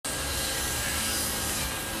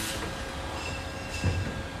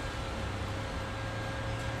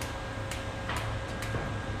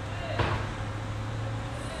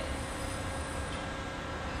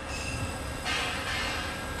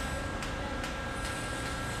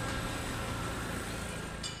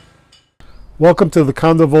Welcome to the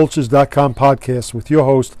CondoVultures.com podcast with your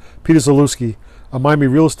host, Peter Zalewski, a Miami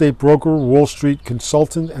real estate broker, Wall Street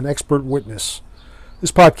consultant, and expert witness.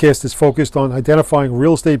 This podcast is focused on identifying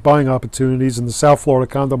real estate buying opportunities in the South Florida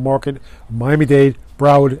condo market of Miami-Dade,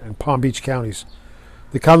 Broward, and Palm Beach counties.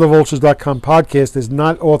 The CondoVultures.com podcast is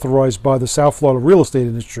not authorized by the South Florida real estate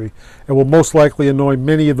industry and will most likely annoy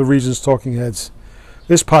many of the region's talking heads.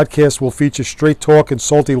 This podcast will feature straight talk and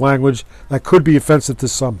salty language that could be offensive to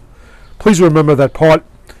some. Please remember that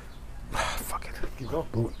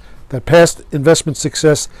that past investment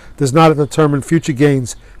success does not determine future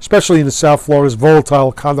gains, especially in the South Florida's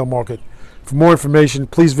volatile condo market. For more information,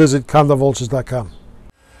 please visit CondoVultures.com.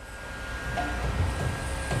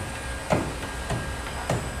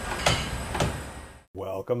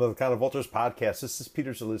 Welcome to the Condo Vultures podcast. This is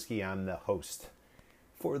Peter Zalewski. I'm the host.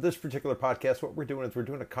 For this particular podcast, what we're doing is we're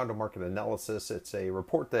doing a condo market analysis. It's a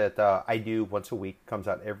report that I do once a week, comes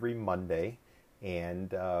out every Monday,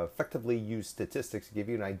 and effectively use statistics to give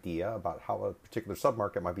you an idea about how a particular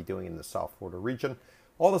submarket might be doing in the South Florida region.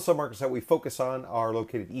 All the submarkets that we focus on are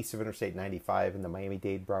located east of Interstate 95 in the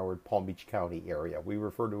Miami-Dade, Broward, Palm Beach County area. We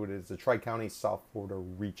refer to it as the Tri-County South Florida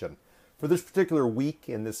region. For this particular week,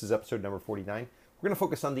 and this is episode number 49, we're going to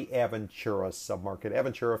focus on the Aventura submarket.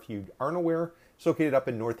 Aventura, if you aren't aware, it's located up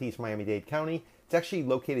in northeast Miami-Dade County. It's actually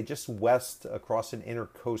located just west across an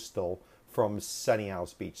intercoastal from Sunny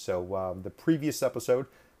Isles Beach. So the previous episode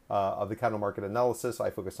of the condo market analysis, I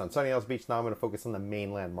focused on Sunny Isles Beach. Now I'm going to focus on the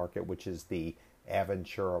mainland market, which is the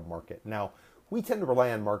Aventura market. Now, we tend to rely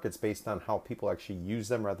on markets based on how people actually use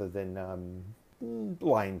them rather than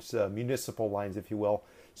lines, municipal lines, if you will.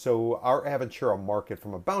 So our Aventura market,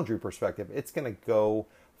 from a boundary perspective, it's going to go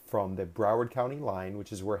from the Broward County line,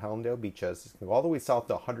 which is where Hallandale Beach is. It's going to go all the way south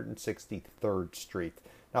to 163rd Street.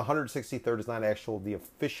 Now, 163rd is not the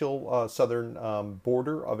official southern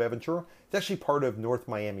border of Aventura. It's actually part of North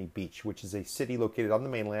Miami Beach, which is a city located on the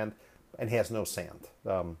mainland and has no sand.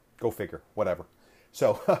 Go figure, whatever.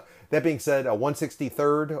 So that being said,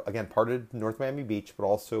 163rd, again, part of North Miami Beach, but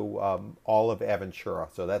also all of Aventura.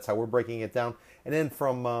 So that's how we're breaking it down. And then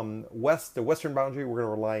from the western boundary, we're going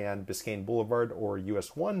to rely on Biscayne Boulevard or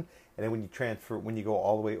US 1. And then when you go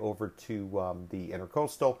all the way over to the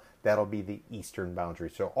intercoastal, that'll be the eastern boundary.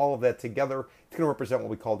 So all of that together, it's going to represent what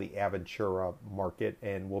we call the Aventura market.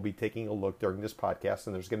 And we'll be taking a look during this podcast.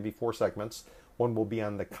 And there's going to be 4 segments. One will be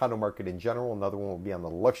on the condo market in general. Another one will be on the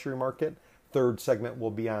luxury market. Third segment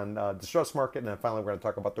will be on distressed market, and then finally we're going to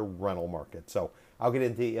talk about the rental market. So I'll get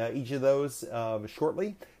into each of those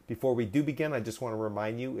shortly. Before we do begin, I just want to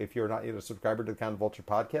remind you, if you're not yet a subscriber to the Condo Vulture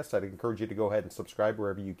podcast, I'd encourage you to go ahead and subscribe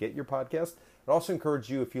wherever you get your podcast. I'd also encourage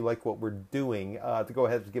you, if you like what we're doing, to go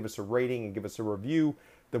ahead and give us a rating and give us a review.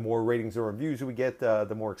 The more ratings and reviews we get,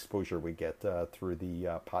 the more exposure we get through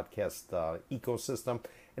the podcast ecosystem.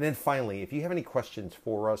 And then finally, if you have any questions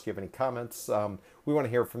for us, you have any comments, we want to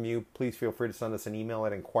hear from you. Please feel free to send us an email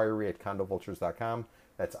at inquiry@condovultures.com.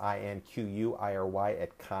 That's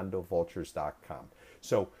INQUIRY@condovultures.com.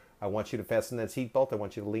 So I want you to fasten that seatbelt. I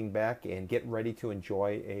want you to lean back and get ready to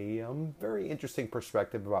enjoy a very interesting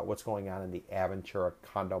perspective about what's going on in the Aventura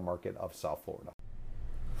condo market of South Florida.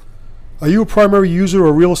 Are you a primary user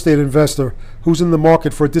or real estate investor who's in the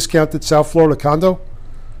market for a discounted South Florida condo?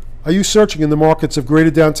 Are you searching in the markets of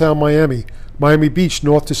greater downtown Miami, Miami Beach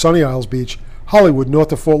north to Sunny Isles Beach, Hollywood north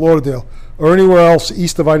to Fort Lauderdale, or anywhere else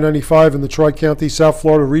east of I-95 in the Tri-County South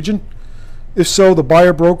Florida region? If so, the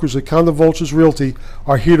buyer brokers at Condo Vultures Realty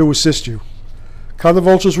are here to assist you. Condo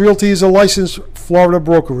Vultures Realty is a licensed Florida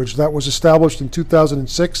brokerage that was established in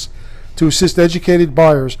 2006 to assist educated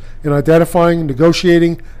buyers in identifying,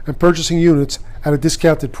 negotiating, and purchasing units at a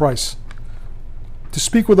discounted price. To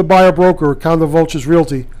speak with a buyer broker at Condo Vultures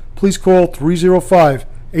Realty, please call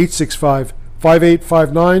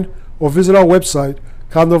 305-865-5859 or visit our website,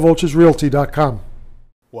 CondoVulturesRealty.com.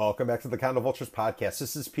 Welcome back to the Condo Vultures podcast.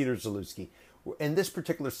 This is Peter Zalewski. In this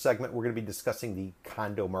particular segment, we're going to be discussing the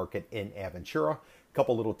condo market in Aventura. A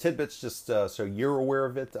couple little tidbits just so you're aware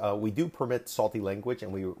of it. We do permit salty language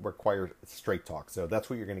and we require straight talk. So that's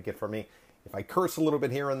what you're going to get from me. If I curse a little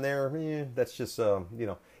bit here and there, that's just,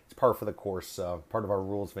 it's par for the course, part of our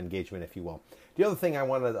rules of engagement, if you will. The other thing I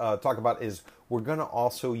want to talk about is we're going to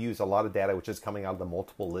also use a lot of data which is coming out of the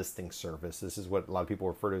multiple listing service. This is what a lot of people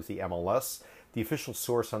refer to as the MLS. The official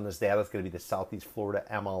source on this data is going to be the Southeast Florida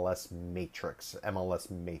MLS Matrix.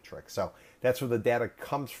 So that's where the data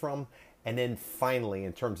comes from. And then finally,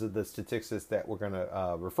 in terms of the statistics that we're going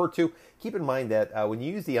to refer to, keep in mind that when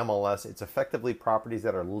you use the MLS, it's effectively properties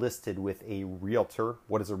that are listed with a realtor.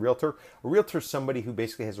 What is a realtor? A realtor is somebody who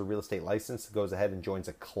basically has a real estate license, goes ahead and joins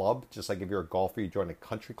a club, just like if you're a golfer, you join a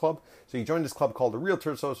country club. So you join this club called the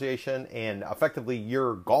Realtor Association, and effectively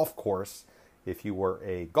your golf course, if you were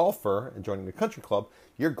a golfer and joining a country club,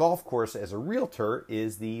 your golf course as a realtor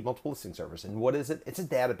is the multiple listing service. And what is it? It's a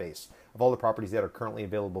database of all the properties that are currently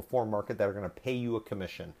available for market that are going to pay you a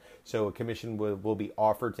commission. So a commission will be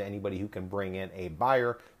offered to anybody who can bring in a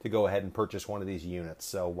buyer to go ahead and purchase one of these units.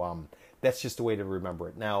 So that's just a way to remember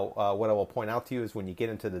it. Now, what I will point out to you is when you get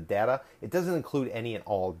into the data, it doesn't include any and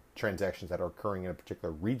all transactions that are occurring in a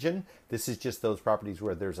particular region. This is just those properties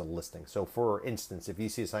where there's a listing. So for instance, if you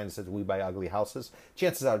see a sign that says "We Buy Ugly Houses,"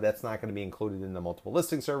 chances are that's not going to be included in the multiple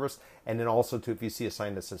listing service. And then also too, if you see a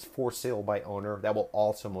sign that says "For Sale by Owner," that will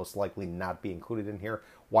also most likely not be included in here.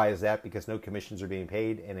 Why is that? Because no commissions are being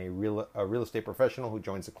paid, and a real estate professional who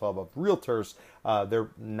joins the club of realtors,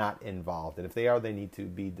 they're not involved. And if they are, they need to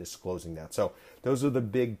be disclosing that. So those are the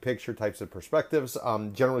big picture types of perspectives.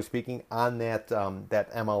 Generally speaking, on that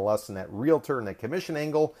MLS and that realtor and that commission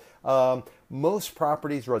angle, most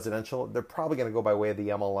properties, residential, they're probably going to go by way of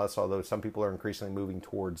the MLS, although some people are increasingly moving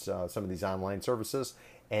towards some of these online services.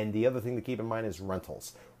 And the other thing to keep in mind is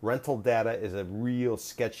rentals. Rental data is a real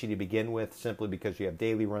sketchy to begin with, simply because you have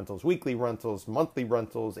daily rentals, weekly rentals, monthly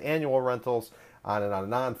rentals, annual rentals, on and on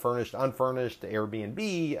and on, furnished, unfurnished,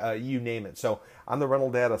 Airbnb, you name it. So on the rental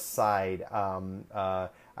data side, I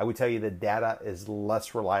would tell you the data is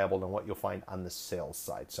less reliable than what you'll find on the sales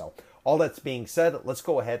side. So all that's being said, let's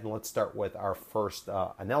go ahead and let's start with our first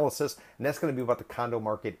analysis. And that's going to be about the condo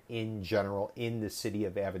market in general in the city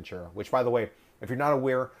of Aventura, which, by the way, if you're not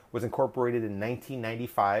aware, was incorporated in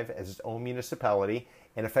 1995 as its own municipality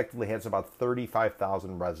and effectively has about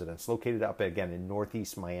 35,000 residents, located up again in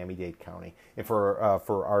northeast Miami-Dade County. And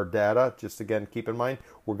for our data, just again keep in mind,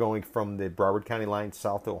 we're going from the Broward County line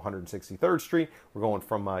south to 163rd Street. We're going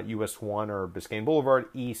from US 1 or Biscayne Boulevard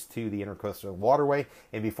east to the Intercoastal Waterway.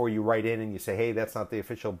 And before you write in and you say, hey, that's not the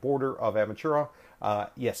official border of Aventura,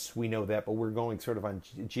 yes, we know that, but we're going sort of on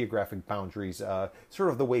geographic boundaries, sort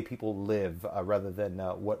of the way people live, rather than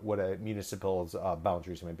what a municipal's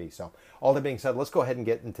boundaries may be. So all that being said, let's go ahead and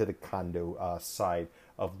get into the condo side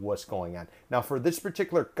of what's going on. Now, for this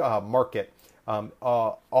particular market,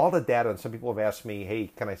 all the data, and some people have asked me,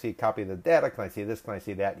 hey, can I see a copy of the data? Can I see this? Can I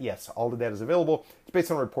see that? Yes, all the data is available. It's based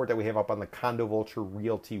on a report that we have up on the Condo Vulture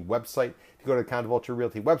Realty website. If you go to the Condo Vulture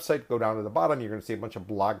Realty website, go down to the bottom, you're going to see a bunch of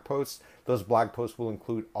blog posts. Those blog posts will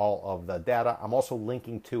include all of the data. I'm also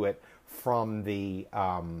linking to it from the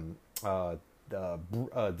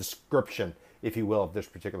description, if you will, of this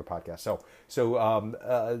particular podcast.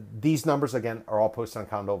 So these numbers, again, are all posted on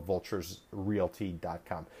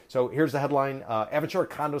CondoVulturesRealty.com. So here's the headline. Aventura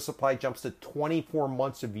condo supply jumps to 24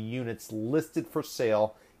 months of units listed for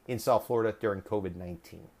sale in South Florida during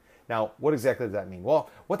COVID-19. Now, what exactly does that mean? Well,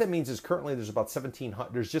 what that means is currently there's about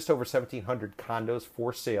 1,700, there's just over 1,700 condos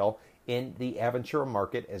for sale in the Aventura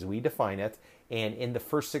market as we define it, and in the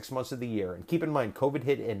first 6 months of the year. And keep in mind, COVID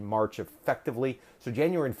hit in March effectively. So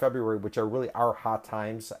January and February, which are really our hot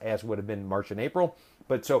times, as would have been March and April.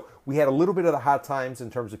 But so we had a little bit of the hot times in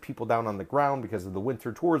terms of people down on the ground because of the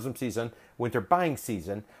winter tourism season, winter buying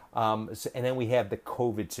season. And then we had the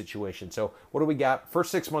COVID situation. So what do we got?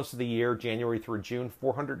 First 6 months of the year, January through June,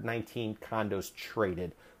 419 condos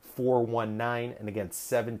traded, 419, and again,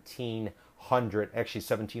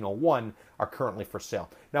 1,701 are currently for sale.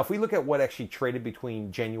 Now, if we look at what actually traded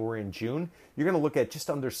between January and June, you're going to look at just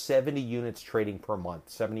under 70 units trading per month,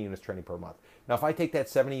 70 units trading per month. Now, if I take that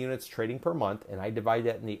 70 units trading per month and I divide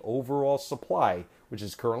that in the overall supply, which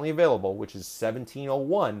is currently available, which is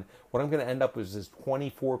 1,701, what I'm going to end up with is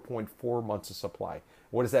 24.4 months of supply.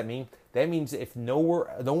 What does that mean? That means if no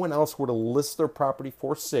one else were to list their property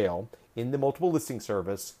for sale in the multiple listing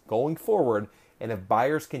service going forward, and if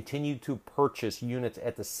buyers continue to purchase units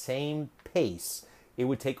at the same pace, it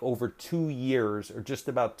would take over 2 years, or just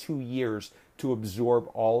about 2 years, to absorb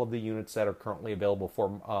all of the units that are currently available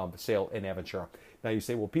for sale in Aventura. Now you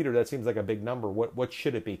say, well, Peter, that seems like a big number. What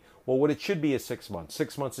should it be? Well, what it should be is 6 months.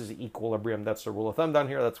 6 months is equilibrium. That's the rule of thumb down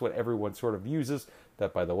here. That's what everyone sort of uses.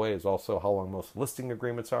 That, by the way, is also how long most listing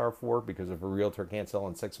agreements are for, because if a realtor can't sell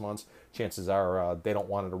in 6 months, chances are they don't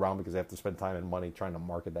want it around because they have to spend time and money trying to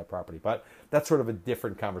market that property. But that's sort of a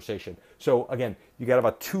different conversation. So again, you got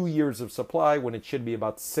about 2 years of supply when it should be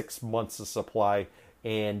about 6 months of supply.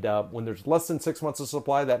 And when there's less than 6 months of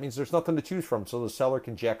supply, that means there's nothing to choose from. So the seller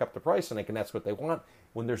can jack up the price and they can ask what they want.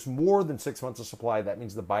 When there's more than 6 months of supply, that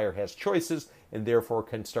means the buyer has choices and therefore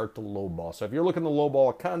can start to lowball. So if you're looking to lowball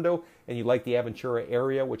a condo and you like the Aventura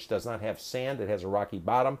area, which does not have sand, it has a rocky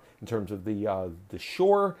bottom in terms of the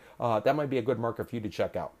shore, that might be a good market for you to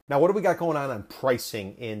check out. Now, what do we got going on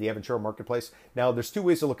pricing in the Aventura marketplace? Now, there's two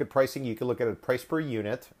ways to look at pricing. You can look at it price per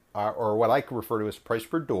unit, or what I refer to as price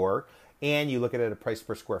per door, and you look at it at a price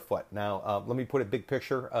per square foot. Now, let me put a big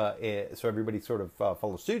picture so everybody sort of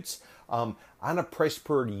follows suits. On a price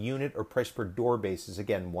per unit or price per door basis,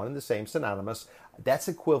 again, one and the same, synonymous, that's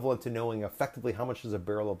equivalent to knowing effectively how much does a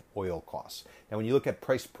barrel of oil cost. Now, when you look at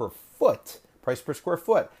price per foot, price per square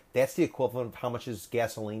foot, that's the equivalent of how much is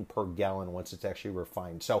gasoline per gallon once it's actually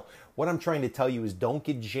refined. So what I'm trying to tell you is don't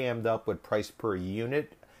get jammed up with price per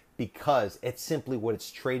unit, because it's simply what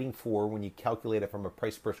it's trading for when you calculate it from a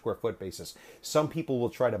price per square foot basis. Some people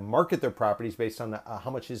will try to market their properties based on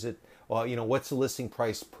how much is it, well, what's the listing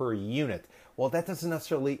price per unit? Well, that doesn't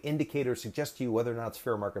necessarily indicate or suggest to you whether or not it's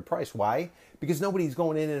fair market price. Why? Because nobody's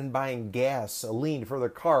going in and buying gasoline for their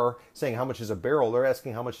car saying how much is a barrel. They're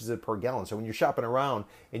asking how much is it per gallon. So when you're shopping around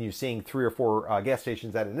and you're seeing 3 or 4 gas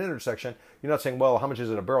stations at an intersection, you're not saying, well, how much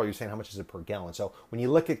is it a barrel? You're saying how much is it per gallon. So when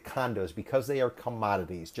you look at condos, because they are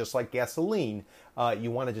commodities, just like gasoline,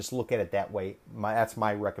 you want to just look at it that way. That's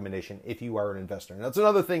my recommendation if you are an investor. And that's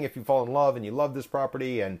another thing if you fall in love and you love this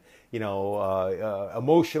property and,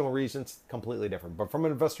 emotional reasons, completely different. But from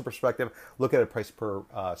an investor perspective, look at a price per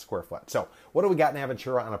square foot. So what do we got in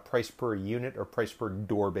Aventura on a price per unit or price per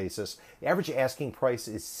door basis? The average asking price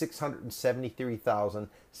is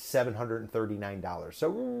 $673,739. So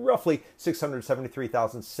roughly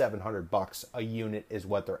 $673,700 a unit is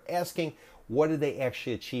what they're asking. What did they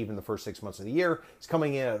actually achieve in the first 6 months of the year? It's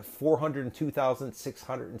coming in at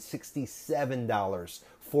 $402,667.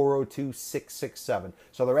 402,667.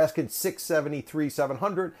 So they're asking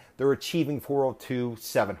 $673,700. They're achieving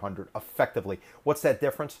 $402,700 effectively. What's that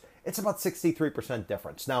difference? It's about 63%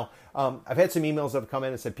 difference. Now, I've had some emails that have come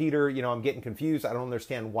in and said, Peter, I'm getting confused. I don't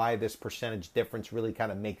understand why this percentage difference really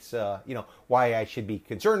kind of makes, why I should be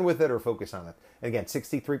concerned with it or focus on it. And again,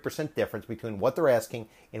 63% difference between what they're asking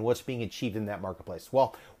and what's being achieved in that marketplace.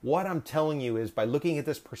 Well, what I'm telling you is by looking at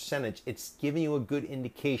this percentage, it's giving you a good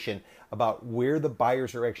indication about where the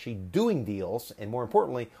buyers are actually doing deals, and more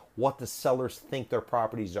importantly, what the sellers think their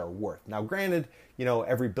properties are worth. Now, granted,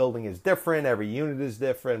 every building is different, every unit is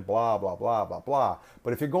different, blah, blah, blah, blah, blah.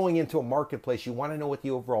 But if you're going into a marketplace, you want to know what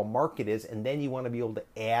the overall market is, and then you want to be able to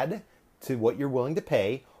add to what you're willing to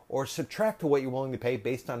pay or subtract to what you're willing to pay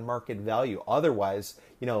based on market value. Otherwise,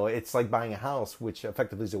 it's like buying a house, which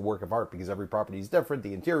effectively is a work of art because every property is different,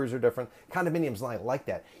 the interiors are different. Condominiums not like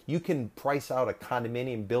that. You can price out a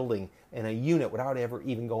condominium building and a unit without ever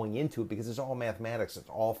even going into it because it's all mathematics, it's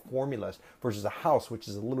all formulas, versus a house, which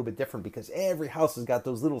is a little bit different because every house has got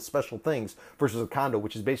those little special things, versus a condo,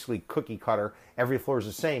 which is basically cookie cutter. Every floor is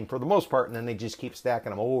the same for the most part, and then they just keep stacking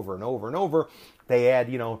them over and over and over. They add,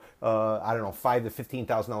 $5,000 to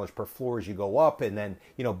 $15,000 per floor as you go up, and then,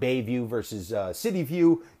 Bayview versus City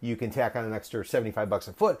View, you can tack on an extra $75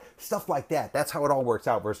 a foot, stuff like that. That's how it all works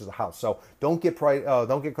out versus a house. So don't get caught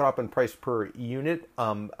up in price per unit.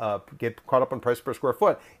 Get caught up on price per square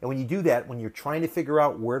foot. And when you do that, when you're trying to figure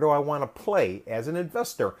out where do I want to play as an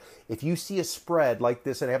investor, if you see a spread like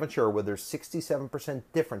this at Aventura where there's 67%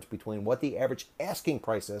 difference between what the average asking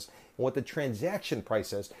price is and what the transaction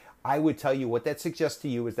price is, I would tell you what that suggests to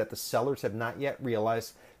you is that the sellers have not yet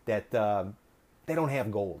realized that they don't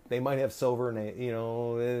have gold. They might have silver,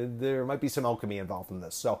 and there might be some alchemy involved in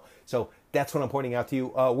this. So that's what I'm pointing out to you.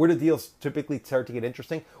 Where do deals typically start to get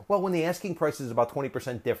interesting? Well, when the asking price is about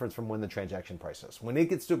 20% difference from when the transaction price is. When it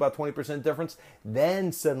gets to about 20% difference,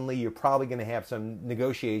 then suddenly you're probably going to have some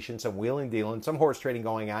negotiation, some wheeling dealing, some horse trading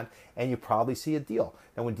going on, and you probably see a deal.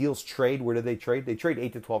 Now, when deals trade, where do they trade? They trade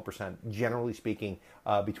 8 to 12%, generally speaking,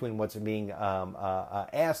 between what's being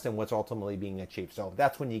asked and what's ultimately being achieved. So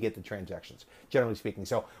that's when you get the transactions, generally speaking.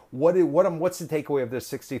 So what's the takeaway of this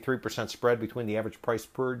 63% spread between the average price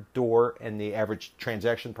per door and the average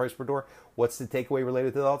transaction price per door? What's the takeaway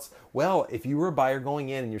related to that? Well, if you were a buyer going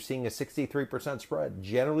in and you're seeing a 63% spread,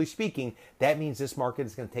 generally speaking, that means this market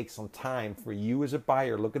is going to take some time for you as a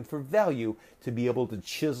buyer looking for value to be able to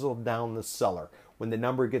chisel down the seller. When the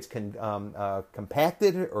number gets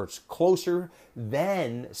compacted or it's closer,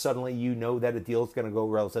 then suddenly you know that a deal is going to go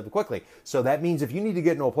relatively quickly. So that means if you need to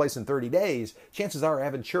get into a place in 30 days, chances are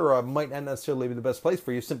Aventura might not necessarily be the best place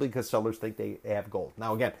for you simply because sellers think they have gold.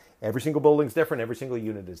 Now again, Every single building's different. Every single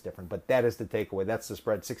unit is different. But that is the takeaway. That's the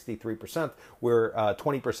spread, 63%, where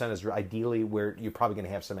 20% is ideally where you're probably going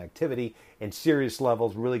to have some activity, and serious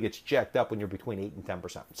levels really gets jacked up when you're between 8 and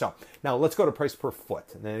 10%. So now let's go to price per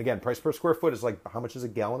foot. And then again, price per square foot is like how much is a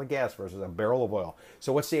gallon of gas versus a barrel of oil.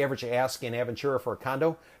 So what's the average ask in Aventura for a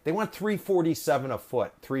condo? They want $347 a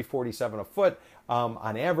foot. $347 a foot.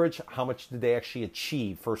 On average, how much did they actually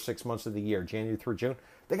achieve first 6 months of the year, January through June?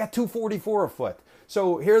 They got $244 a foot.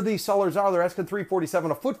 So here these sellers are, they're asking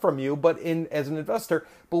 $347 a foot from you, but as an investor,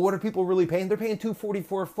 but what are people really paying? They're paying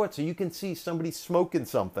 $244 a foot. So you can see somebody smoking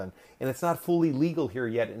something, and it's not fully legal here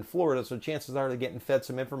yet in Florida. So chances are they're getting fed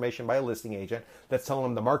some information by a listing agent that's telling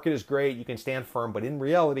them the market is great, you can stand firm. But in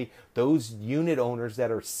reality, those unit owners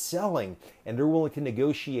that are selling and they're willing to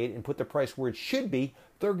negotiate and put the price where it should be,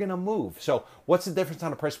 they're going to move. So what's the difference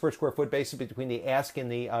on a price per square foot basis between the ask and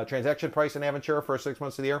the transaction price in Aventura for 6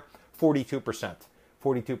 months of the year? 42%.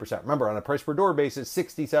 42%. Remember, on a price per door basis,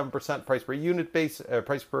 67%. Price per unit base,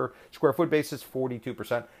 price per square foot basis,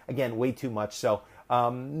 42%. Again, way too much. So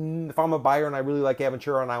if I'm a buyer and I really like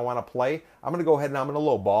Aventura and I want to play, I'm going to go ahead and I'm going to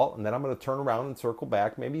lowball, and then I'm going to turn around and circle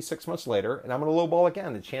back maybe 6 months later, and I'm going to lowball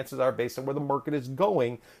again. The chances are, based on where the market is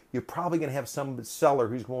going, you're probably going to have some seller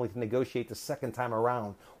who's willing to negotiate the second time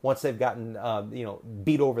around once they've gotten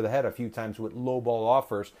beat over the head a few times with lowball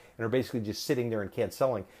offers and are basically just sitting there and can't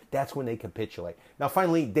selling. That's when they capitulate. Now,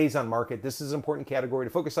 finally, days on market. This is an important category to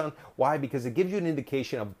focus on. Why? Because it gives you an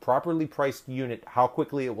indication of properly priced unit, how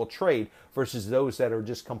quickly it will trade, versus those that are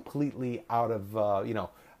just completely out of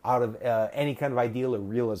any kind of ideal or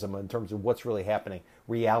realism in terms of what's really happening,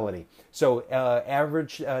 reality. So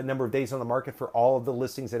average number of days on the market for all of the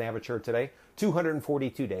listings in Aventura today,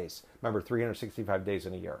 242 days. Remember, 365 days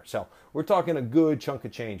in a year. So we're talking a good chunk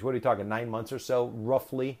of change. What are you talking, 9 months or so,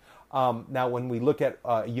 roughly? Now, when we look at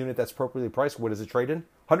a unit that's appropriately priced, what does it trade in?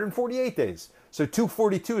 148 days. So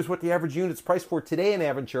 242 is what the average unit's priced for today in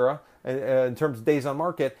Aventura in terms of days on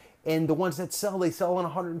market. And the ones that sell, they sell in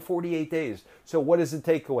 148 days. So what is the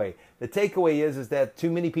takeaway? The takeaway is that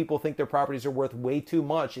too many people think their properties are worth way too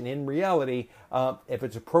much. And in reality, if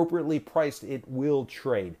it's appropriately priced, it will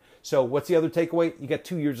trade. So what's the other takeaway? You got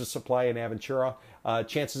 2 years of supply in Aventura.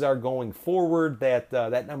 Chances are going forward that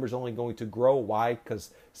that number is only going to grow. Why?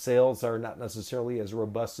 Because sales are not necessarily as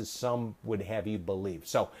robust as some would have you believe.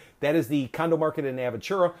 So that is the condo market in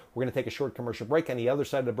Aventura. We're going to take a short commercial break. On the other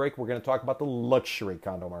side of the break, we're going to talk about the luxury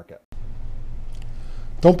condo market.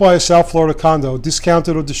 Don't buy a South Florida condo,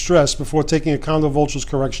 discounted or distressed, before taking a Condo Vultures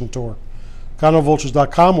correction tour.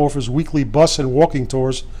 CondoVultures.com offers weekly bus and walking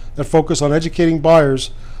tours that focus on educating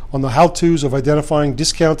buyers on the how-tos of identifying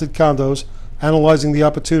discounted condos, analyzing the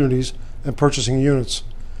opportunities, and purchasing units.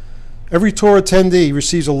 Every tour attendee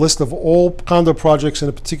receives a list of all condo projects in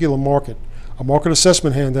a particular market, a market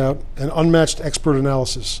assessment handout, and unmatched expert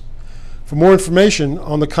analysis. For more information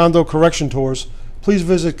on the condo correction tours, please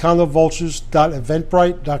visit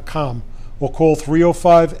condovultures.eventbrite.com or call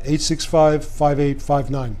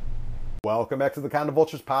 305-865-5859. Welcome back to the Condo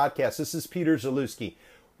Vultures podcast. This is Peter Zalewski.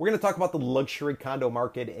 We're going to talk about the luxury condo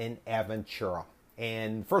market in Aventura.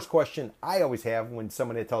 And first question I always have when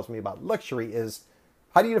somebody tells me about luxury is,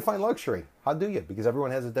 how do you define luxury? How do you? Because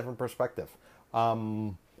everyone has a different perspective.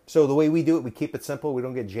 So the way we do it, we keep it simple. We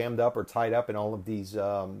don't get jammed up or tied up in all of these,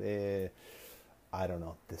 the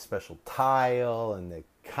special tile and the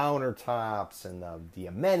countertops and the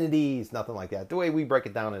amenities, nothing like that. The way we break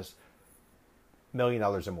it down is $1 million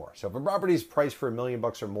or more. So if a property is priced for $1 million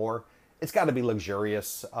or more, it's got to be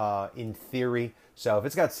luxurious in theory. So if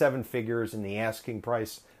it's got 7 figures in the asking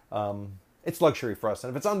price, it's luxury for us.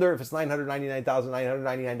 And if it's under, if it's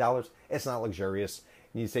 $999,999, it's not luxurious.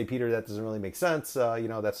 And you say, Peter, that doesn't really make sense.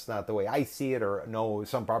 That's not the way I see it. Or no,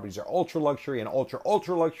 some properties are ultra luxury and ultra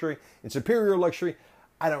luxury and superior luxury.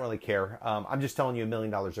 I don't really care. I'm just telling you $1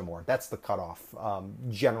 million or more. That's the cutoff,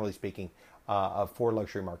 generally speaking, for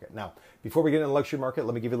luxury market. Now, before we get into the luxury market,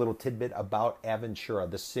 let me give you a little tidbit about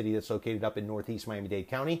Aventura, the city that's located up in northeast Miami-Dade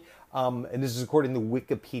County. And this is according to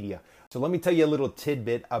Wikipedia. So let me tell you a little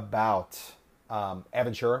tidbit about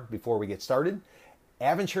Aventura before we get started.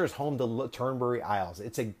 Aventura is home to Turnberry Isles.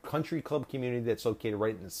 It's a country club community that's located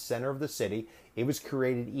right in the center of the city. It was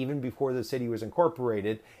created even before the city was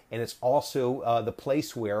incorporated, and it's also the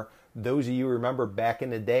place where, those of you who remember back in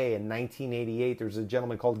the day in 1988, there was a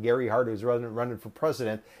gentleman called Gary Hart who was running for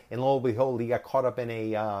president, and lo and behold, he got caught up in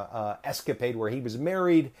a escapade where he was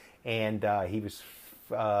married, and he was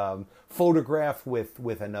photographed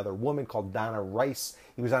with another woman called Donna Rice.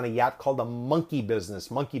 He was on a yacht called the Monkey Business.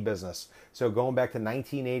 So going back to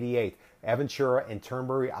 1988, Aventura and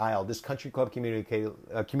Turnberry Isle, this country club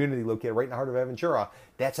community located right in the heart of Aventura,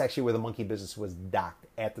 that's actually where the monkey business was docked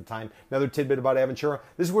at the time. Another tidbit about Aventura,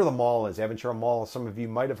 this is where the mall is. Aventura Mall, some of you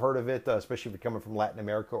might have heard of it, especially if you're coming from Latin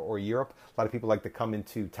America or Europe. A lot of people like to come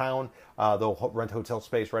into town. They'll rent hotel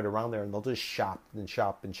space right around there, and they'll just shop and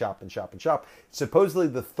shop and shop and shop and shop. Supposedly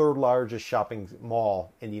the third largest shopping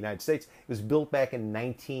mall in the United States. It was built back in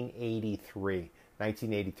 1983.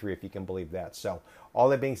 1983, if you can believe that. So all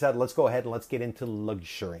that being said, let's go ahead and let's get into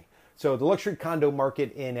luxury. So the luxury condo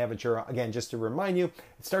market in Aventura, again, just to remind you,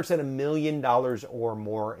 it starts at $1 million or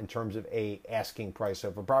more in terms of a asking price. So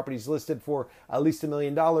if a property is listed for at least $1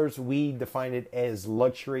 million, we define it as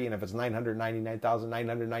luxury. And if it's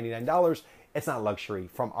 $999,999, it's not luxury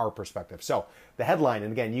from our perspective. So the headline,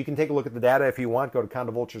 and again, you can take a look at the data if you want. Go to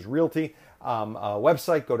Condo Vultures Realty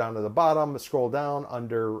website, go down to the bottom, scroll down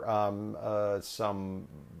under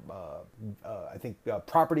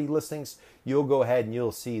property listings. You'll go ahead and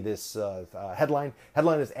you'll see this headline.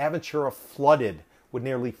 Headline is Aventura flooded with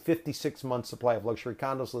nearly 56 months supply of luxury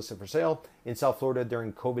condos listed for sale in South Florida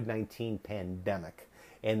during COVID-19 pandemic.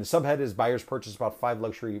 And the subhead is buyers purchased about 5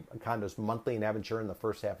 luxury condos monthly in Aventura in the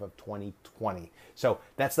first half of 2020. So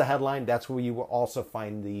that's the headline. That's where you will also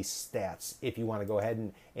find the stats if you want to go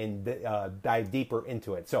ahead and dive deeper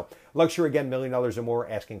into it. So luxury, again, $1 million or more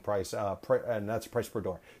asking price, and that's price per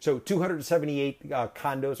door. So 278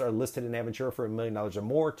 condos are listed in Aventura for $1 million or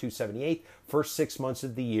more, 278. First 6 months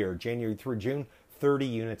of the year, January through June, 30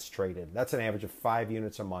 units traded. That's an average of 5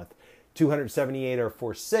 units a month. 278 are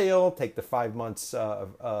for sale. Take the 5 months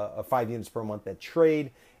of 5 units per month that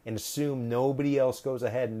trade, and assume nobody else goes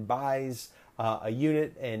ahead and buys a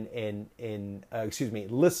unit and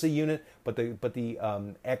lists a unit, but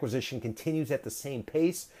the acquisition continues at the same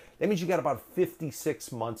pace. That means you got about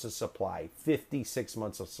 56 months of supply. 56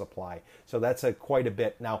 months of supply. So that's quite a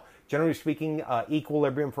bit. Now, generally speaking,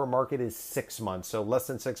 equilibrium for a market is 6 months. So less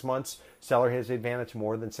than 6 months, seller has the advantage.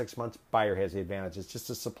 More than 6 months, buyer has the advantage. It's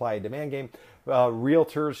just a supply and demand game.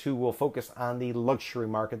 Realtors who will focus on the luxury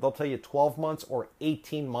market, they'll tell you 12 months or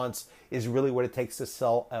 18 months is really what it takes to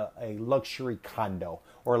sell a luxury condo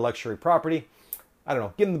or a luxury property. I don't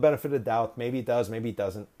know. Give them the benefit of the doubt. Maybe it does, maybe it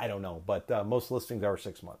doesn't. I don't know. But most listings are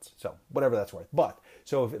 6 months. So whatever that's worth. But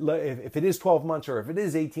so if it is 12 months or if it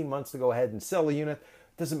is 18 months to go ahead and sell a unit,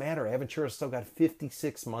 doesn't matter. Aventura's still got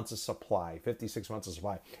 56 months of supply. 56 months of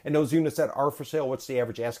supply. And those units that are for sale, what's the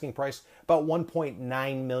average asking price? About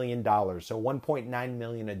 $1.9 million. So $1.9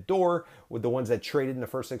 million a door. With the ones that traded in the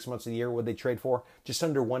first 6 months of the year, what they trade for? Just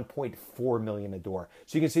under $1.4 million a door.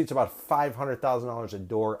 So you can see it's about $500,000 a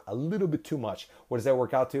door. A little bit too much. What does that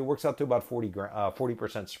work out to? It works out to about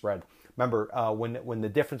 40% spread. Remember, when the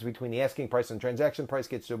difference between the asking price and transaction price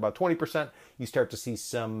gets to about 20%, you start to see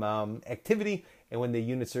some activity. And when the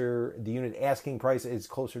unit asking price is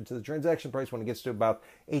closer to the transaction price, when it gets to about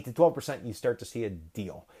 8 to 12%, you start to see a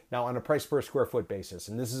deal. Now, on a price per square foot basis,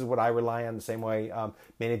 and this is what I rely on the same way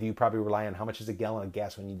many of you probably rely on, how much is a gallon of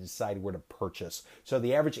gas when you decide where to purchase. So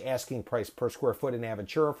the average asking price per square foot in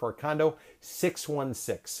Aventura for a condo,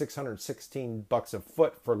 $616 a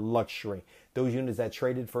foot for luxury. Those units that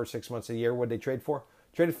traded for 6 months of the year, what did they trade for?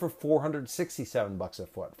 Traded for $467 a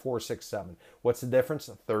foot, $467. What's the difference?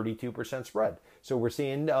 32% spread. So we're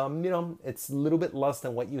seeing, it's a little bit less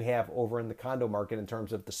than what you have over in the condo market in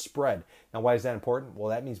terms of the spread. Now, why is that important? Well,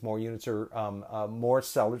 that means more units are, more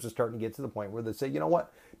sellers are starting to get to the point where they say, you know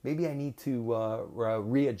what? Maybe I need to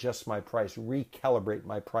readjust my price, recalibrate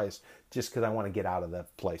my price, just because I want to get out of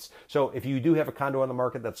that place. So if you do have a condo on the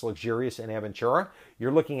market that's luxurious in Aventura,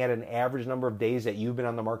 you're looking at an average number of days that you've been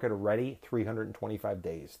on the market already, 325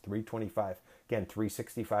 days, 325. Again,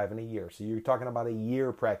 365 in a year. So you're talking about a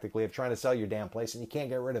year practically of trying to sell your damn place, and you can't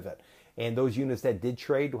get rid of it. And those units that did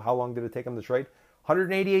trade, how long did it take them to trade?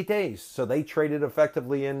 188 days. So they traded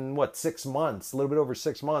effectively in 6 months, a little bit over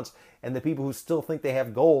 6 months. And the people who still think they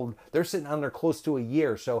have gold, they're sitting on there close to a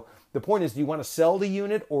year. So the point is, do you want to sell the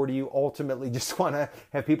unit, or do you ultimately just want to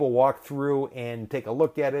have people walk through and take a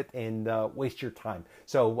look at it and waste your time?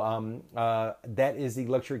 So that is the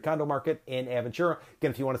luxury condo market in Aventura.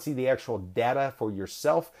 Again, if you want to see the actual data for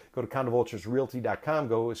yourself, go to condovulturesrealty.com,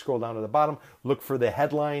 go scroll down to the bottom, look for the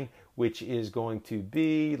headline, which is going to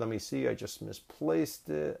be, let me see, I just misplaced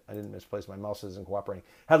it. I didn't misplace, my mouse isn't cooperating.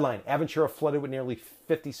 Headline, Aventura flooded with nearly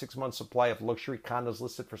 56 months supply of luxury condos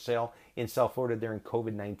listed for sale in South Florida during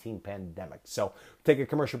COVID-19 pandemic. So take a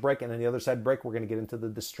commercial break, and on the other side break, we're going to get into the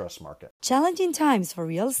distress market. Challenging times for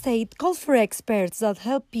real estate call for experts that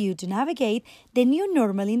help you to navigate the new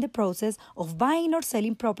normal in the process of buying or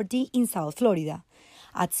selling property in South Florida.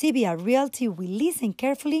 At CBR Realty, we listen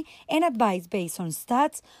carefully and advise based on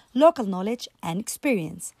stats, local knowledge, and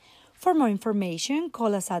experience. For more information,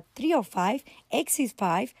 call us at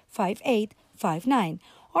 305-865-5859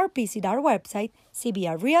 or visit our website,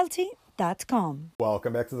 cbrrealty.com.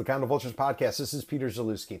 Welcome back to the Condo Vultures podcast. This is Peter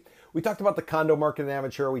Zalewski. We talked about the condo market in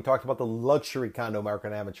Aventura. We talked about the luxury condo market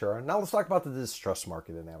in Aventura. Now let's talk about the distressed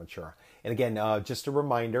market in Aventura. And again, just a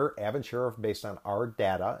reminder, Aventura, based on our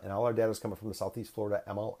data, and all our data is coming from the Southeast Florida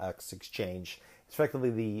MLX Exchange. It's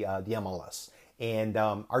effectively the MLS. And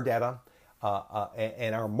our data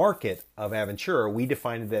and our market of Aventura, we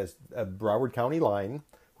define it as a Broward County line,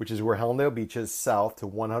 which is where Hallandale Beach is south to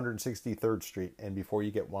 163rd Street. And before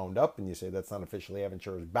you get wound up and you say that's not officially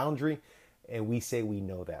Aventura's boundary, and we say we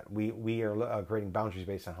know that. We are creating boundaries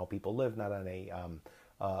based on how people live, not on a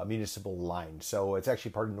municipal line. So it's actually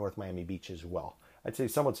part of North Miami Beach as well. I'd say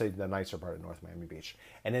some would say the nicer part of North Miami Beach.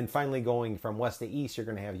 And then finally going from west to east, you're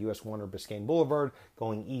going to have US 1 or Biscayne Boulevard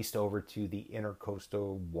going east over to the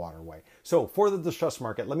Intercoastal Waterway. So for the distressed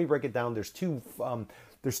market, let me break it down. There's two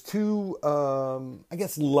I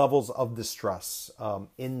guess, levels of distress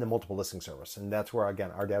in the multiple listing service. And that's where,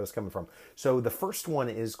 again, our data is coming from. So the first one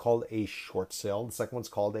is called a short sale. The second one's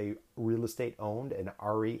called a real estate owned, an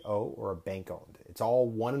REO, or a bank owned. It's all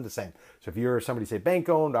one and the same. So if you're somebody say bank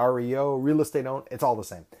owned, REO, real estate owned, it's all the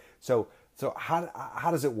same. So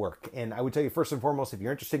how does it work? And I would tell you, first and foremost, if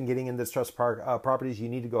you're interested in getting into distressed properties, you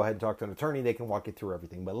need to go ahead and talk to an attorney. They can walk you through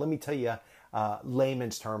everything. But let me tell you,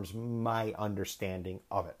 layman's terms, my understanding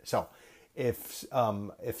of it. So if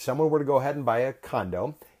someone were to go ahead and buy a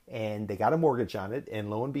condo and they got a mortgage on it, and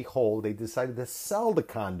lo and behold, they decided to sell the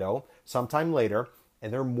condo sometime later,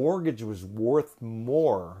 and their mortgage was worth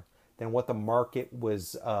more than what the market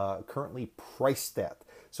was currently priced at.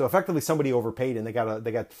 So effectively, somebody overpaid and they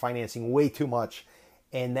got financing way too much,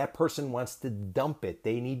 and that person wants to dump it.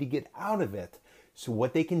 They need to get out of it. So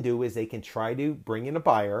what they can do is they can try to bring in a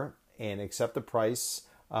buyer and accept the price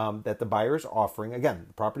that the buyer is offering. Again,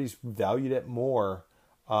 the property's valued at more,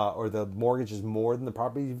 or the mortgage is more than the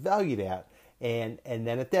property is valued at. And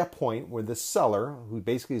then at that point, where the seller, who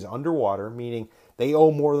basically is underwater, meaning they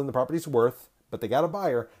owe more than the property's worth, but they got a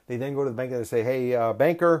buyer, they then go to the bank and they say, hey,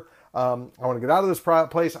 banker, I want to get out of this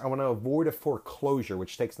place. I want to avoid a foreclosure,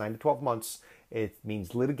 which takes 9 to 12 months. It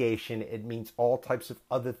means litigation. It means all types of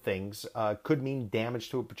other things. Could mean damage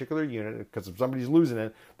to a particular unit, because if somebody's losing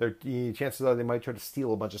it, the chances are they might try to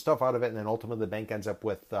steal a bunch of stuff out of it, and then ultimately the bank ends up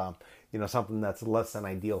with something that's less than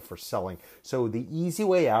ideal for selling. So the easy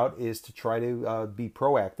way out is to try to be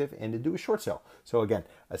proactive and to do a short sale. So again,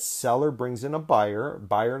 a seller brings in a buyer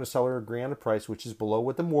and a seller agree on a price which is below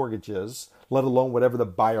what the mortgage is, let alone whatever the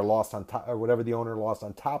buyer lost on top, or whatever the owner lost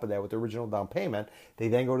on top of that with the original down payment. They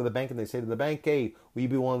then go to the bank and they say to the bank, hey, will you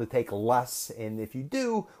be willing to take less? And if you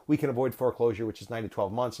do, we can avoid foreclosure, which is 9 to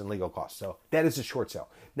 12 months, and legal costs. So that is a short sale.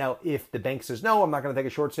 Now, if the bank says, no, I'm not going to take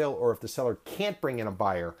a short sale, or if the seller can't bring in a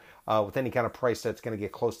buyer with any kind of price that's going to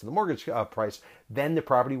get close to the mortgage price, then the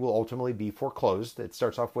property will ultimately be foreclosed. It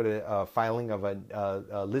starts off with a filing of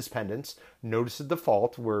a lis pendens, notice of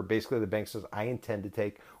default, where basically the bank says, I intend to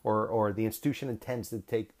take, or the institution intends to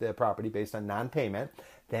take the property based on non-payment.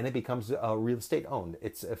 Then it becomes real estate owned.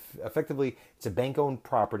 It's effectively, it's a bank-owned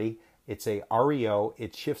property. It's a REO.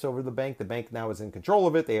 It shifts over to the bank. The bank now is in control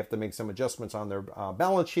of it. They have to make some adjustments on their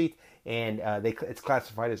balance sheet, and it's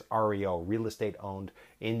classified as REO, real estate owned.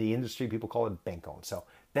 In the industry, people call it bank owned. So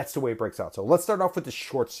that's the way it breaks out. So let's start off with the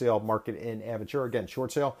short sale market in Aventura. Again,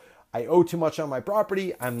 short sale. I owe too much on my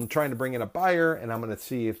property. I'm trying to bring in a buyer, and I'm going to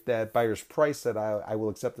see if that buyer's price that I will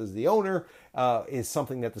accept as the owner is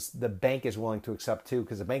something that the bank is willing to accept too,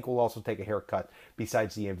 because the bank will also take a haircut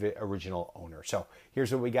besides the original owner. So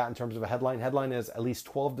here's what we got in terms of a headline. Headline is at least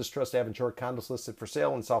 12 distressed Aventura condos listed for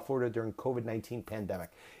sale in South Florida during COVID-19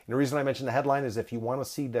 pandemic. And the reason I mentioned the headline is if you want to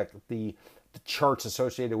see the charts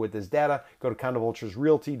associated with this data, go to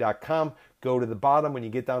condovulturesrealty.com. Go to the bottom. When you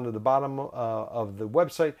get down to the bottom of the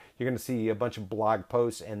website, you're going to see a bunch of blog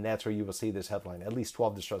posts, and that's where you will see this headline. At least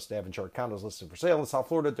 12 distressed Aventura condos listed for sale in South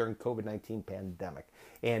Florida during COVID-19 pandemic.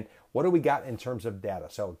 And what do we got in terms of data?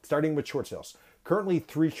 So starting with short sales. Currently,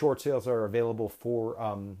 3 short sales are available for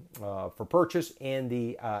purchase in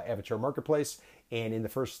the Aventura marketplace. And in the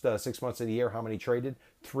first 6 months of the year, how many traded?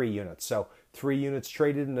 3 units. So 3 units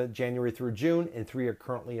traded in January through June, and 3 are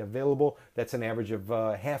currently available. That's an average of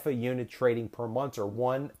half a unit trading per month, or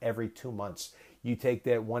 1 every 2 months. You take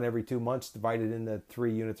that 1 every 2 months, divide it into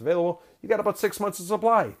 3 units available, you got about 6 months of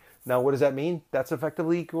supply. Now, what does that mean? That's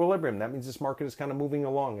effectively equilibrium. That means this market is kind of moving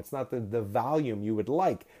along. It's not the volume you would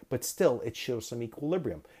like, but still it shows some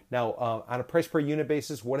equilibrium. Now, on a price per unit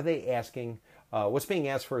basis, what are they asking? What's being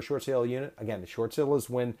asked for a short sale unit? Again, the short sale is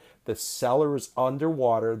when the seller is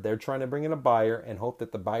underwater. They're trying to bring in a buyer and hope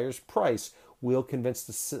that the buyer's price will convince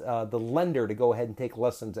the lender to go ahead and take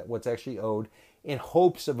less than what's actually owed in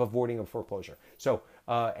hopes of avoiding a foreclosure. So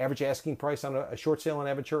average asking price on a short sale in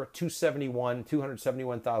Aventura,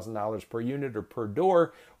 $271,000 per unit or per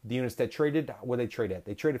door. The units that traded, what they trade at?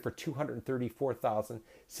 They traded for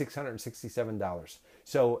 $234,667.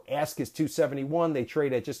 So ask is $271, they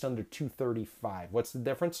trade at just under $235. What's the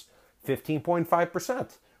difference?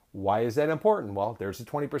 15.5%. Why is that important? Well, there's the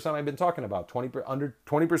 20% I've been talking about. Under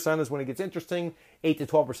 20% is when it gets interesting. 8 to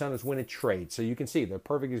 12% is when it trades. So you can see the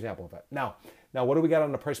perfect example of it. Now, what do we got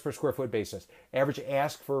on the price per square foot basis? Average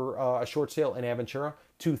ask for a short sale in Aventura,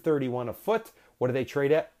 $231 a foot. What do they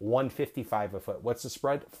trade at? $155 a foot. What's the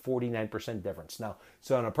spread? 49% difference. Now,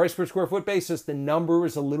 so on a price per square foot basis, the number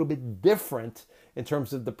is a little bit different in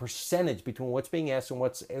terms of the percentage between what's being asked and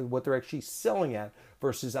what they're actually selling at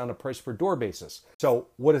versus on a price per door basis. So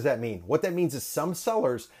what does that mean? What that means is some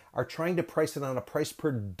sellers are trying to price it on a price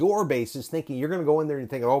per door basis, thinking you're going to go in there and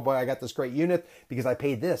think, oh boy, I got this great unit because I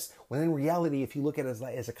paid this. When in reality, if you look at it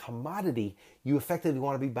as a commodity, you effectively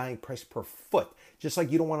want to be buying price per foot. Just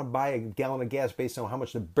like you don't want to buy a gallon of gas based on how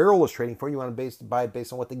much the barrel is trading for, you want to buy it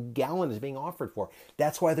based on what the gallon is being offered for.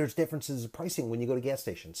 That's why there's differences in pricing when you go to gas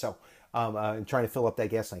stations. So and trying to fill up that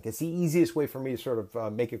gas tank. It's the easiest way for me to sort of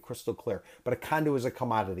make it crystal clear. But a condo is a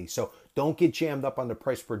commodity. So don't get jammed up on the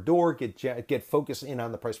price per door. Get focused in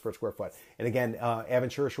on the price per square foot. And again,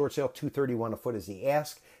 Aventura short sale, $231 a foot is the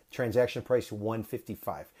ask. Transaction price,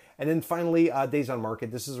 $155. And then finally, days on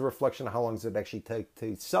market. This is a reflection of how long does it actually take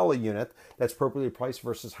to sell a unit that's appropriately priced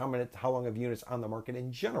versus how long have units on the market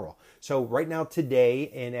in general. So right now, today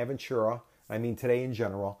in Aventura, today in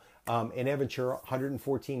general, in Aventura,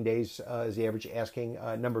 114 days is the average asking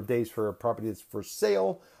number of days for a property that's for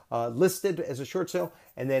sale, listed as a short sale.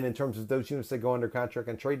 And then in terms of those units that go under contract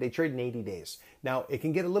and trade, they trade in 80 days. Now, it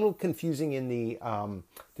can get a little confusing in the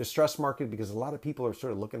distress market because a lot of people are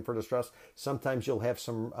sort of looking for distress. Sometimes you'll have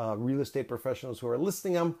some real estate professionals who are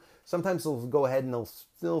listing them. Sometimes they'll go ahead and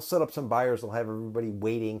they'll set up some buyers. They'll have everybody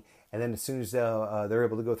waiting. And then as soon as they're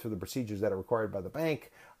able to go through the procedures that are required by the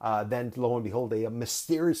bank, then lo and behold, they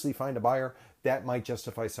mysteriously find a buyer. That might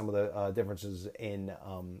justify some of the differences in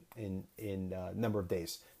number of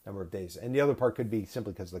days. And the other part could be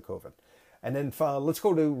simply because of the COVID. And then let's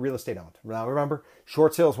go to real estate owned. Now remember,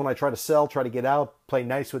 short sales when I try to sell, try to get out, play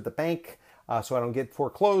nice with the bank so I don't get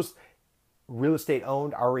foreclosed. Real estate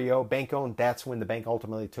owned, REO, bank owned, that's when the bank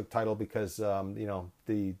ultimately took title because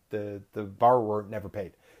the borrower never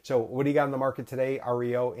paid. So what do you got on the market today?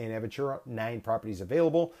 REO in Aventura, 9 properties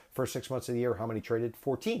available. First 6 months of the year, how many traded?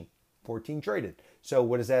 14 traded. So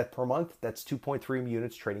what is that per month? That's 2.3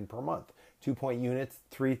 units trading per month. 3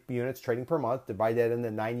 units trading per month. Divide that into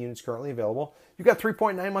 9 units currently available. You've got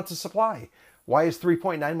 3.9 months of supply. Why is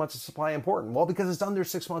 3.9 months of supply important? Well, because it's under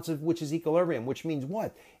 6 months, which is equilibrium, which means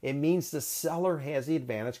what? It means the seller has the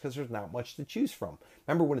advantage because there's not much to choose from.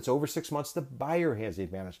 Remember, when it's over 6 months, the buyer has the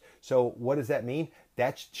advantage. So what does that mean?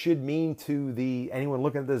 That should mean to anyone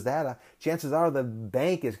looking at this data, chances are the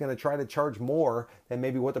bank is going to try to charge more than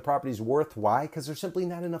maybe what the property's worth. Why? Because there's simply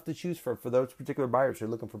not enough to choose for those particular buyers who are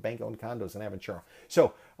looking for bank-owned condos in Aventura.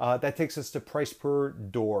 So that takes us to price per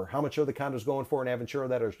door. How much are the condos going for in Aventura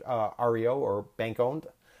that are REO or bank-owned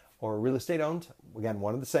or real estate owned? Again,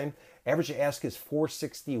 one and the same. Average ask is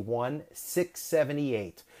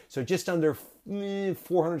 $461,678. So just under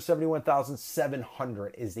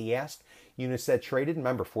 $471,700 is the ask. Units that traded,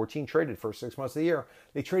 remember 14 traded first 6 months of the year.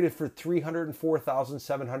 They traded for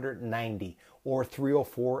 $304,790 or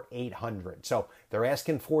 $304,800. So they're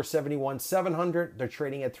asking $471,700. They're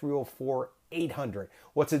trading at $304,800.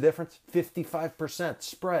 What's the difference? 55%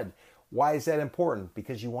 spread. Why is that important?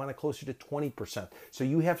 Because you want it closer to 20%. So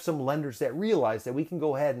you have some lenders that realize that we can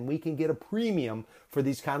go ahead and we can get a premium for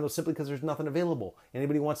these condos simply because there's nothing available.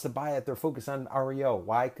 Anybody wants to buy it, they're focused on REO.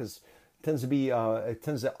 Why? Because it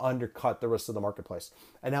tends to undercut the rest of the marketplace.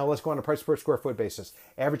 And now let's go on a price per square foot basis.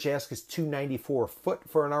 Average ask is $294 a foot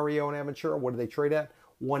for an REO in Aventura. What do they trade at?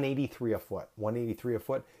 183 a foot, 183 a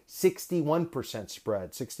foot, 61%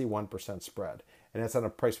 spread, 61% spread. And that's on a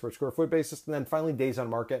price per square foot basis. And then finally, days on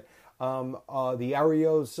market. The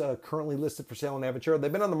REOs currently listed for sale in Aventura.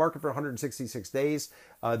 They've been on the market for 166 days.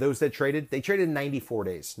 Those that traded, they traded 94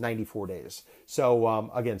 days, 94 days.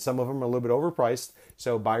 So again, some of them are a little bit overpriced.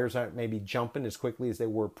 So buyers aren't maybe jumping as quickly as they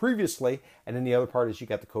were previously. And then the other part is you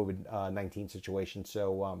got the COVID-19 situation.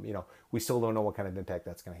 So, we still don't know what kind of impact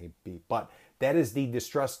that's going to be. But that is the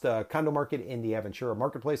distressed condo market in the Aventura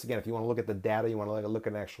marketplace. Again, if you want to look at the data, you want to look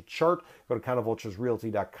at an actual chart, go to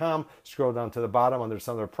CondoVulturesRealty.com, scroll down to the bottom under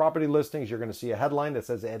some of their property listings. You're going to see a headline that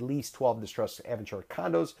says at least 12 distressed Aventura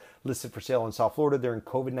condos listed for sale in South Florida during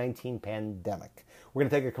COVID-19 pandemic. We're going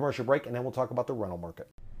to take a commercial break, and then we'll talk about the rental market.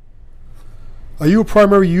 Are you a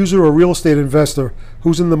primary user or real estate investor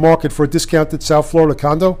who's in the market for a discounted South Florida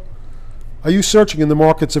condo? Are you searching in the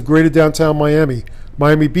markets of greater downtown Miami,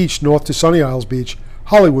 Miami Beach north to Sunny Isles Beach,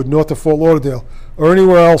 Hollywood north to Fort Lauderdale, or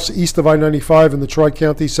anywhere else east of I-95 in the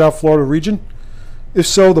Tri-County South Florida region? If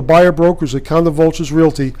so, the buyer brokers at Condo Vultures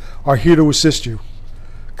Realty are here to assist you.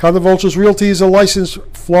 Condo Vultures Realty is a licensed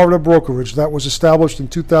Florida brokerage that was established in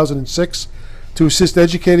 2006 to assist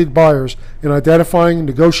educated buyers in identifying,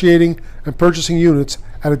 negotiating, and purchasing units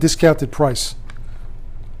at a discounted price.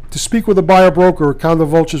 To speak with a buyer broker at Condo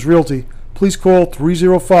Vultures Realty, please call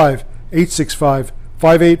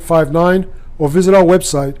 305-865-5859 or visit our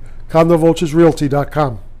website,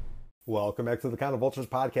 CondoVulturesRealty.com. Welcome back to the Condo Vultures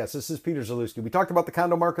podcast. This is Peter Zalewski. We talked about the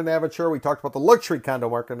condo market in Aventura. We talked about the luxury condo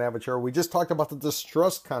market in Aventura. We just talked about the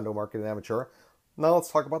distressed condo market in Aventura. Now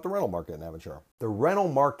let's talk about the rental market in Aventura. The rental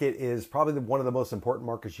market is probably one of the most important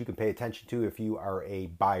markets you can pay attention to if you are a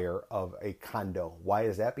buyer of a condo. Why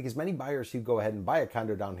is that? Because many buyers who go ahead and buy a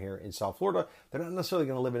condo down here in South Florida, they're not necessarily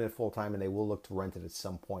going to live in it full time, and they will look to rent it at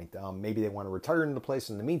some point. Maybe they want to retire in the place.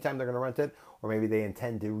 In the meantime, they're going to rent it, or maybe they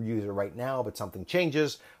intend to use it right now, but something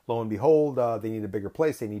changes. Lo and behold, they need a bigger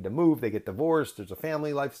place. They need to move. They get divorced. There's a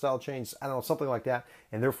family lifestyle change. I don't know, something like that.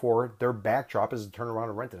 And therefore, their backdrop is to turn around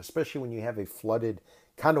and rent it, especially when you have a flooded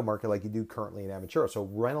condo market like you do currently in Aventura. So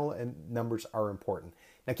rental and numbers are important.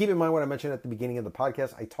 Now, keep in mind what I mentioned at the beginning of the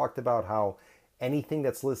podcast. I talked about how anything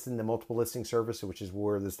that's listed in the multiple listing service, which is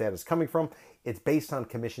where this data is coming from, it's based on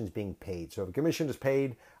commissions being paid. So if a commission is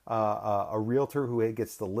paid, a realtor who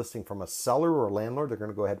gets the listing from a seller or a landlord, they're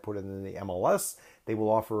going to go ahead and put it in the MLS. They will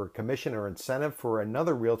offer a commission or incentive for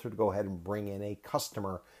another realtor to go ahead and bring in a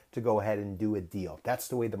customer to go ahead and do a deal. That's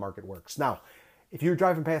the way the market works. Now, if you're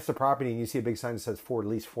driving past the property and you see a big sign that says for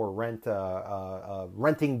lease, for rent,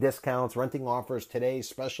 renting discounts, renting offers, today,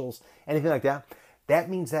 specials, anything like that, that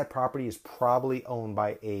means that property is probably owned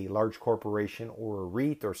by a large corporation or a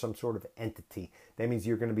REIT or some sort of entity. That means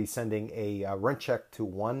you're going to be sending a rent check to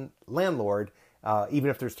one landlord, even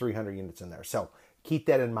if there's 300 units in there. So keep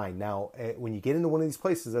that in mind. Now, when you get into one of these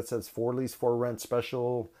places that says for lease, for rent,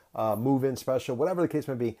 special, move-in special, whatever the case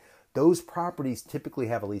may be, those properties typically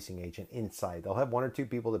have a leasing agent inside. They'll have one or two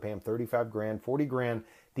people that pay them 35 grand, 40 grand.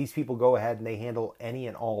 These people go ahead and they handle any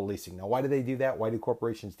and all leasing. Now, why do they do that? Why do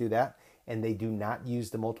corporations do that? And they do not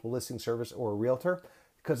use the multiple listing service or a realtor?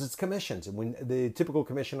 Because it's commissions. And when the typical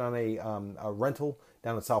commission on a rental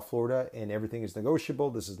down in South Florida, and everything is negotiable,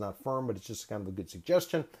 this is not firm, but it's just kind of a good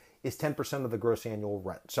suggestion, is 10% of the gross annual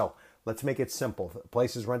rent. So let's make it simple. The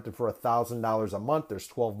place is rented for $1,000 a month. There's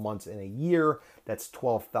 12 months in a year. That's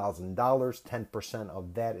 $12,000. 10%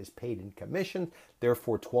 of that is paid in commission.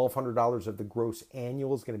 Therefore, $1,200 of the gross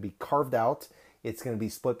annual is going to be carved out. It's going to be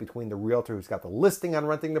split between the realtor who's got the listing on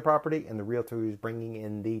renting the property and the realtor who's bringing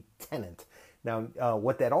in the tenant. Now,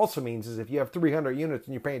 what that also means is if you have 300 units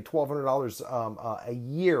and you're paying $1,200 a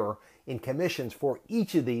year in commissions for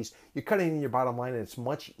each of these, you're cutting in your bottom line, and it's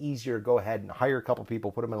much easier to go ahead and hire a couple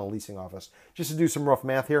people, put them in a leasing office. Just to do some rough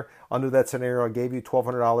math here, under that scenario, I gave you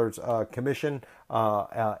 $1,200 commission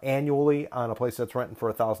annually on a place that's renting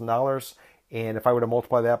for $1,000. And if I were to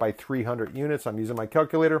multiply that by 300 units, I'm using my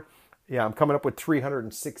calculator. Yeah, I'm coming up with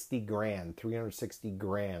 360 grand. 360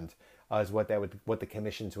 grand is what the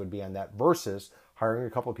commissions would be on that, versus hiring a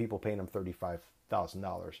couple of people, paying them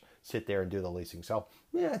 $35,000, sit there and do the leasing. So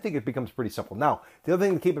yeah, I think it becomes pretty simple. Now, the other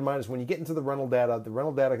thing to keep in mind is when you get into the rental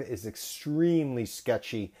data is extremely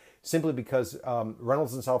sketchy, simply because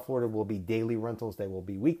rentals in South Florida will be daily rentals, they will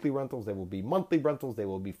be weekly rentals, they will be monthly rentals, they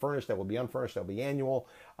will be furnished, they will be unfurnished, they'll be annual.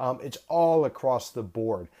 It's all across the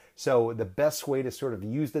board. So the best way to sort of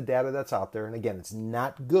use the data that's out there, and again, it's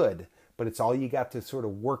not good, but it's all you got to sort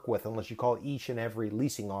of work with unless you call each and every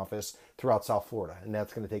leasing office throughout South Florida. And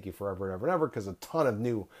that's going to take you forever and ever and ever because a ton of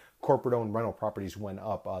new corporate-owned rental properties went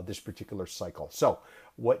up this particular cycle. So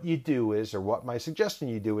what you do is, or what my suggestion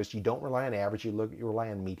you do is, you don't rely on average, you rely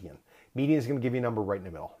on median. Median is going to give you a number right in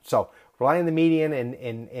the middle. So rely on the median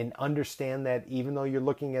and understand that even though you're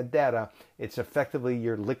looking at data, it's effectively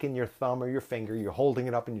you're licking your thumb or your finger, you're holding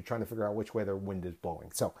it up and you're trying to figure out which way the wind is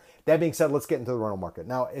blowing. So that being said, let's get into the rental market.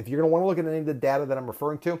 Now, if you're going to want to look at any of the data that I'm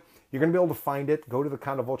referring to, you're going to be able to find it. Go to the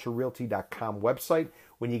CondoVultureRealty.com website.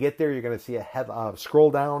 When you get there, you're going to see a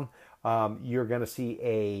scroll down. You're going to see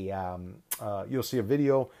you'll see a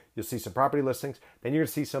video, you'll see some property listings, then you're going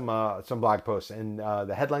to see some blog posts. And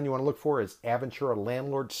the headline you want to look for is Aventura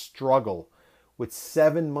landlords struggle with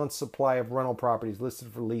 7 months supply of rental properties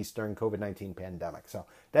listed for lease during COVID-19 pandemic. So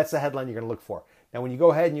that's the headline you're going to look for. Now, when you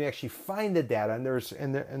go ahead and you actually find the data, and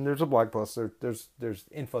there's a blog post, there's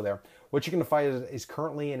info there. What you're going to find is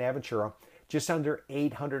currently in Aventura, just under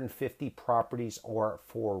 850 properties are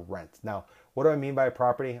for rent. Now, what do I mean by a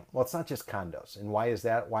property? Well, it's not just condos. And why is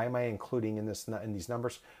that? Why am I including in these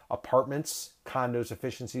numbers? Apartments, condos,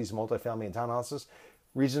 efficiencies, multifamily, and townhouses.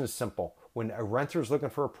 Reason is simple. When a renter is looking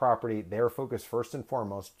for a property, they're focused first and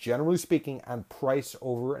foremost, generally speaking, on price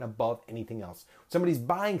over and above anything else. When somebody's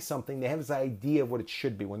buying something, they have this idea of what it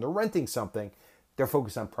should be. When they're renting something, they're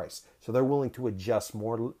focused on price. So they're willing to adjust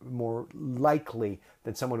more likely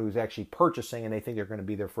than someone who's actually purchasing and they think they're going to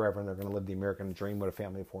be there forever and they're going to live the American dream with a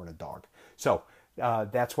family of four and a dog. So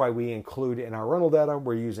that's why we include in our rental data,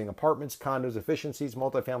 we're using apartments, condos, efficiencies,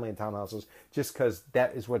 multifamily, and townhouses, just because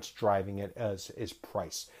that is what's driving it is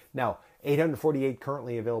price. Now, 848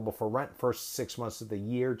 currently available for rent, first 6 months of the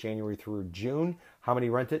year, January through June. How many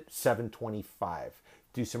rented? 725.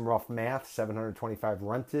 Do some rough math, 725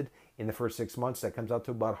 rented in the first 6 months. That comes out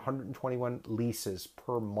to about 121 leases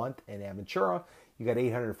per month in Aventura. You got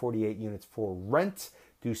 848 units for rent.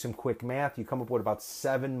 Do some quick math. You come up with about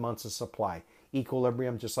 7 months of supply.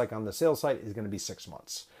 Equilibrium, just like on the sales site, is going to be 6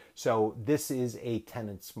 months. So this is a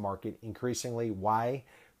tenant's market increasingly. Why?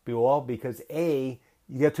 Well, because A,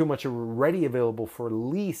 you got too much already available for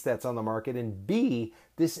lease that's on the market, and B,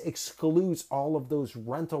 this excludes all of those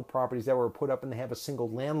rental properties that were put up and they have a single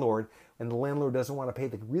landlord, and the landlord doesn't want to pay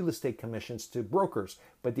the real estate commissions to brokers,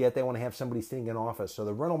 but yet they want to have somebody sitting in office. So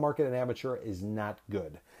the rental market in Aventura is not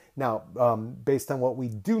good. Now, based on what we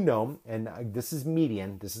do know, and this is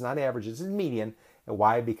median, this is not average, this is median. And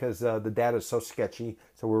why? Because the data is so sketchy.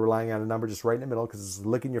 So we're relying on a number just right in the middle because it's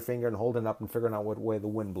licking your finger and holding up and figuring out what way the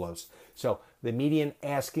wind blows. So the median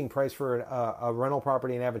asking price for a rental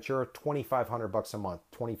property in Aventura, $2,500 a month.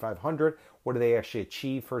 $2,500. What do they actually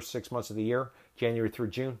achieve first 6 months of the year, January through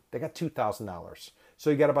June? They got $2,000. So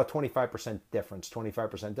you got about 25% difference.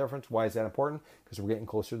 25% difference. Why is that important? Because we're getting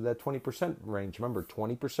closer to that 20% range. Remember,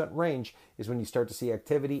 20% range is when you start to see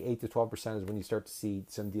activity. 8 to 12% is when you start to see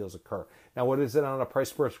some deals occur. Now, what is it on a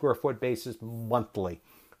price per square foot basis? Monthly.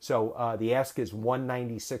 So the ask is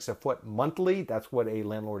 $196 a foot monthly. That's what a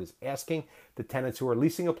landlord is asking. The tenants who are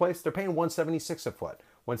leasing a place, they're paying $176 a foot.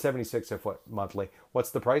 $176 a foot monthly. What's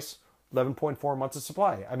the price? 11.4 months of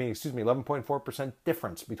supply. 11.4%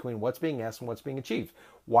 difference between what's being asked and what's being achieved.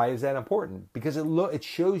 Why is that important? Because it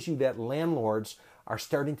shows you that landlords are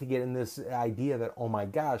starting to get in this idea that, oh my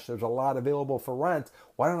gosh, there's a lot available for rent.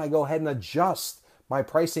 Why don't I go ahead and adjust my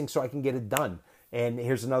pricing so I can get it done? And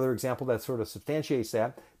here's another example that sort of substantiates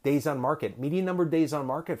that. Days on market. Median number of days on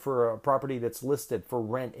market for a property that's listed for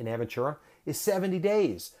rent in Aventura is 70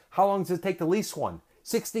 days. How long does it take to lease one?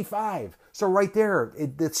 65. So right there,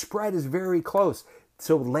 the spread is very close.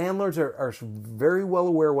 So landlords are very well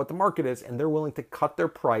aware of what the market is, and they're willing to cut their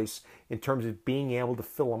price in terms of being able to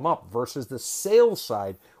fill them up versus the sales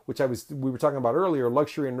side, which we were talking about earlier,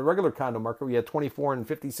 luxury and the regular condo market, we had 24 and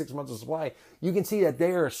 56 months of supply. You can see that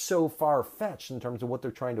they are so far-fetched in terms of what they're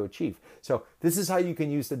trying to achieve. So this is how you can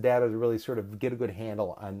use the data to really sort of get a good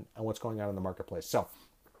handle on what's going on in the marketplace. So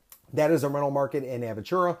that is the rental market in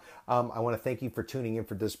Aventura. I want to thank you for tuning in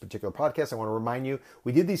for this particular podcast. I want to remind you,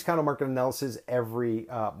 we do these condo market analysis every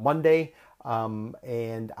Monday.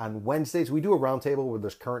 And on Wednesdays, we do a roundtable with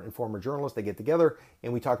those current and former journalists. They get together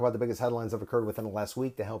and we talk about the biggest headlines that have occurred within the last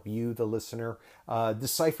week to help you, the listener,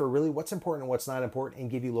 decipher really what's important and what's not important and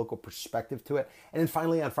give you local perspective to it. And then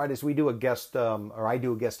finally, on Fridays, we do a guest, or I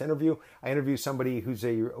do a guest interview. I interview somebody who's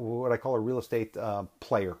what I call a real estate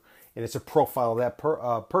player. And it's a profile of that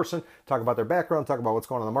person, talk about their background, talk about what's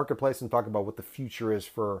going on in the marketplace, and talk about what the future is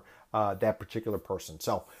for that particular person.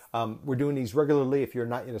 So we're doing these regularly. If you're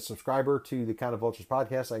not yet a subscriber to the Condo Vultures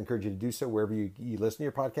podcast, I encourage you to do so wherever you listen to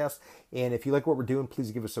your podcast. And if you like what we're doing,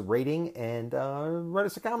 please give us a rating and write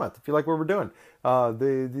us a comment if you like what we're doing.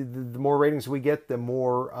 The more ratings we get, the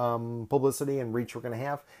more publicity and reach we're going to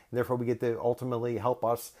have. And therefore, we get to ultimately help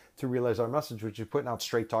us to realize our message, which is putting out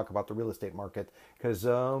straight talk about the real estate market. Because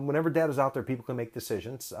whenever data is out there, people can make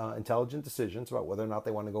decisions, intelligent decisions about whether or not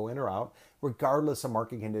they want to go in or out, regardless of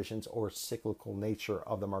market conditions or cyclical nature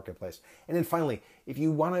of the marketplace. And then finally, if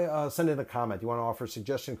you want to send in a comment, you want to offer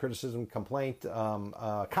suggestion, criticism, complaint,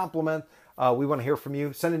 compliment, we want to hear from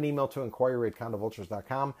you. Send an email to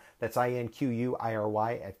inquiry@condovultures.com. That's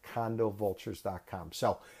INQUIRY@condovultures.com.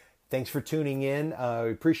 So thanks for tuning in.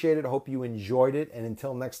 We appreciate it. I hope you enjoyed it. And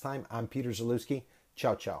until next time, I'm Peter Zalewski.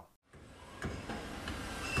 Ciao, ciao.